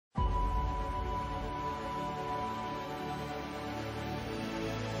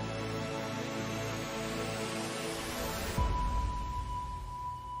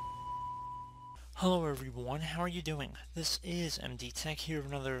Hello everyone, how are you doing? This is MD Tech here with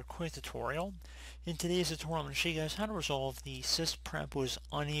another quick tutorial. In today's tutorial I'm going to show you guys how to resolve the Sysprep was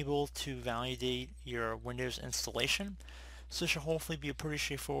unable to validate your Windows installation. So this should hopefully be a pretty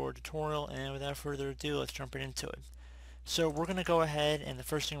straightforward tutorial, and without further ado, let's jump right into it. So we're going to go ahead, and the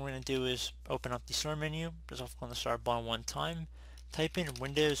first thing we're going to do is open up the start menu. Just click on the start button one time. Type in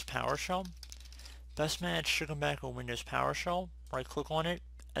Windows PowerShell. Best match should come back on Windows PowerShell. Right click on it,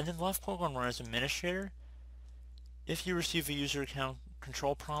 and then left click on Run as Administrator. If you receive a user account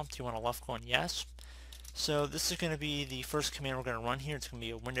control prompt, you want to left click on Yes. So this is going to be the first command we're going to run here. It's going to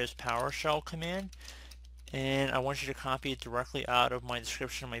be a Windows PowerShell command, and I want you to copy it directly out of my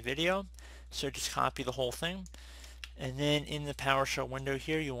description of my video. So just copy the whole thing, and then in the PowerShell window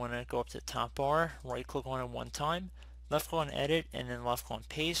here, you want to go up to the top bar, right click on it one time, left click on Edit, and then left click on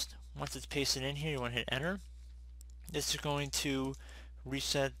Paste. Once it's pasted in here, you want to hit Enter. This is going to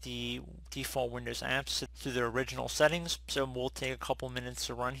reset the default Windows apps to their original settings, so we'll take a couple minutes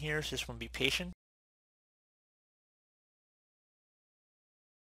to run here, so just want to be patient.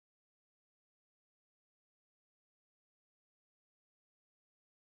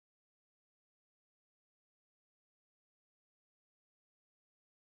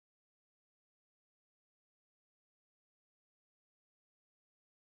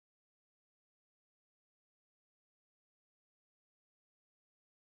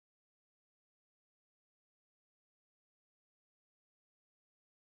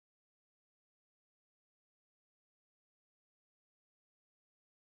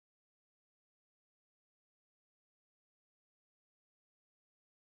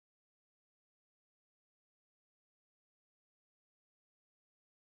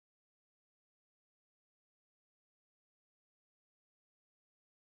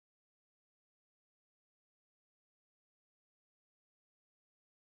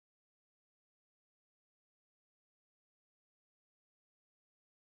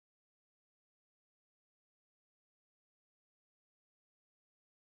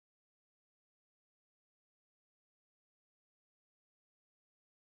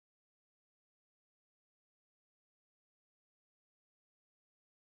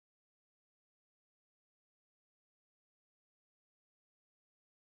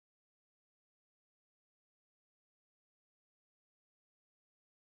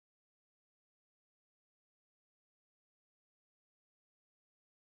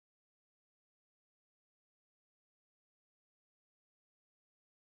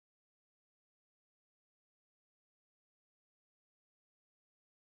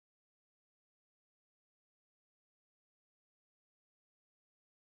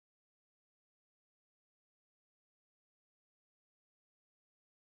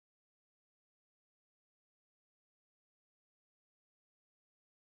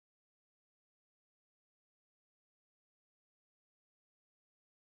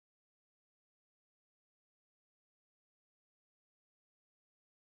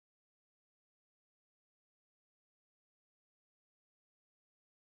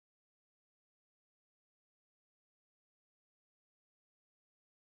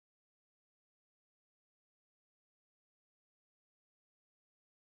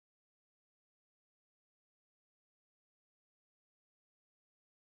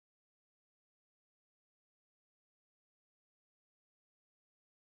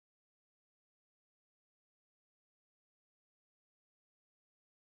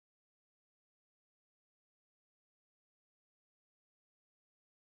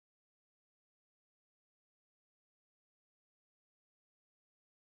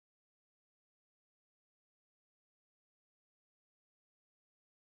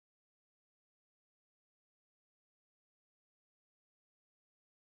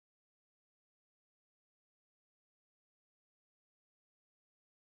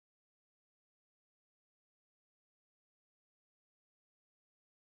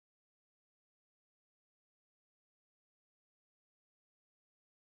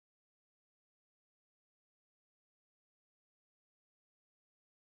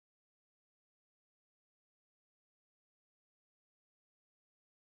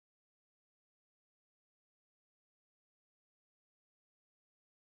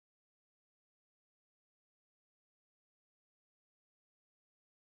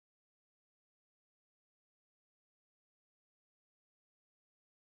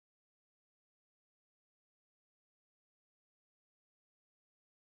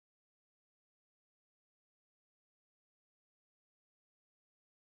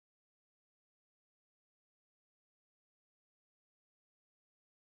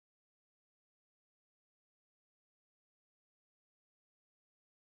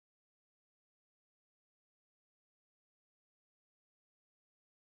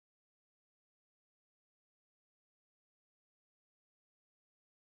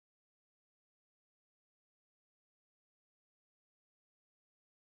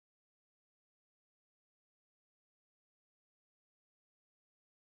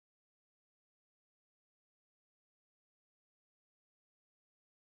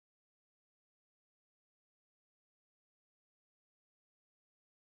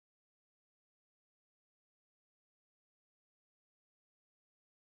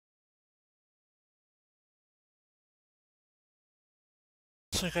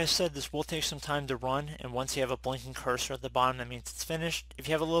 So like I said, this will take some time to run, and once you have a blinking cursor at the bottom, that means it's finished. If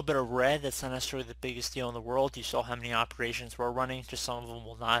you have a little bit of red, that's not necessarily the biggest deal in the world. You saw how many operations were running, just some of them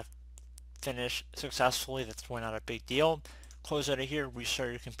will not finish successfully. That's really not a big deal. Close out of here, restart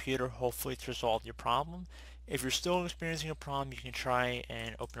your computer, hopefully it's resolved your problem. If you're still experiencing a problem, you can try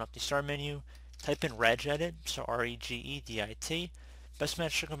and open up the start menu, type in regedit, so R-E-G-E-D-I-T. Best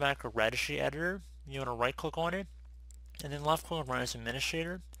match to come back a registry editor. You want to right click on it, and then left click on Run as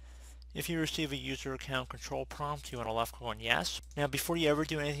Administrator. If you receive a user account control prompt, you want to left click on Yes. Now before you ever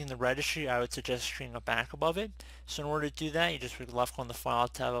do anything in the registry, I would suggest creating a backup of it. So in order to do that, you just left click on the File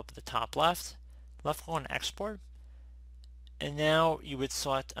tab up at the top left click on Export, and now you would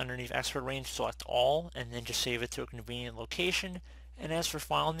select underneath Export Range, select All, and then just save it to a convenient location. And as for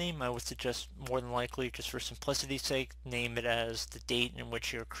file name, I would suggest more than likely, just for simplicity's sake, name it as the date in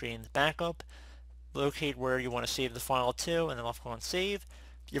which you're creating the backup. Locate where you want to save the file to, and then left click on Save.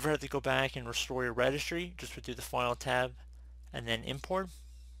 If you ever have to go back and restore your registry, just would do the File tab and then Import.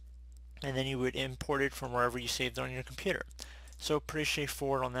 And then you would import it from wherever you saved it on your computer. So pretty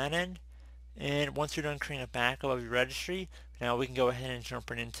straightforward on that end. And once you're done creating a backup of your registry, now we can go ahead and jump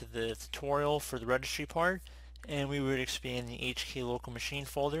right into the tutorial for the registry part. And we would expand the HK local machine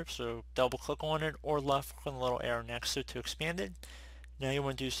folder. So double click on it or left click on the little arrow next to it to expand it. Now you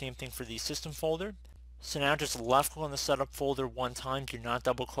want to do the same thing for the system folder. So now just left click on the setup folder one time, do not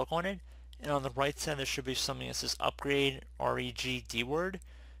double click on it. And on the right side there should be something that says upgrade REGD word.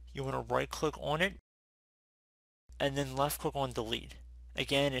 You want to right click on it and then left click on delete.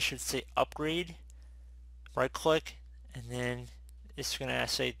 Again, it should say upgrade, right click, and then it's going to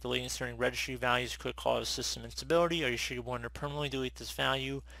say delete inserting registry values could cause system instability. Are you sure you want to permanently delete this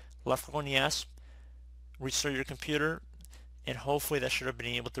value? Left click on yes, restart your computer, and hopefully that should have been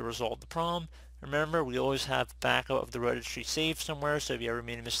able to resolve the problem. Remember, we always have backup of the registry saved somewhere, so if you ever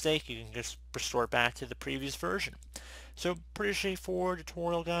made a mistake, you can just restore it back to the previous version. So pretty straightforward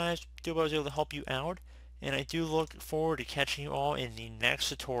tutorial, guys. Do hope I was able to help you out, and I do look forward to catching you all in the next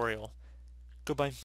tutorial. Goodbye.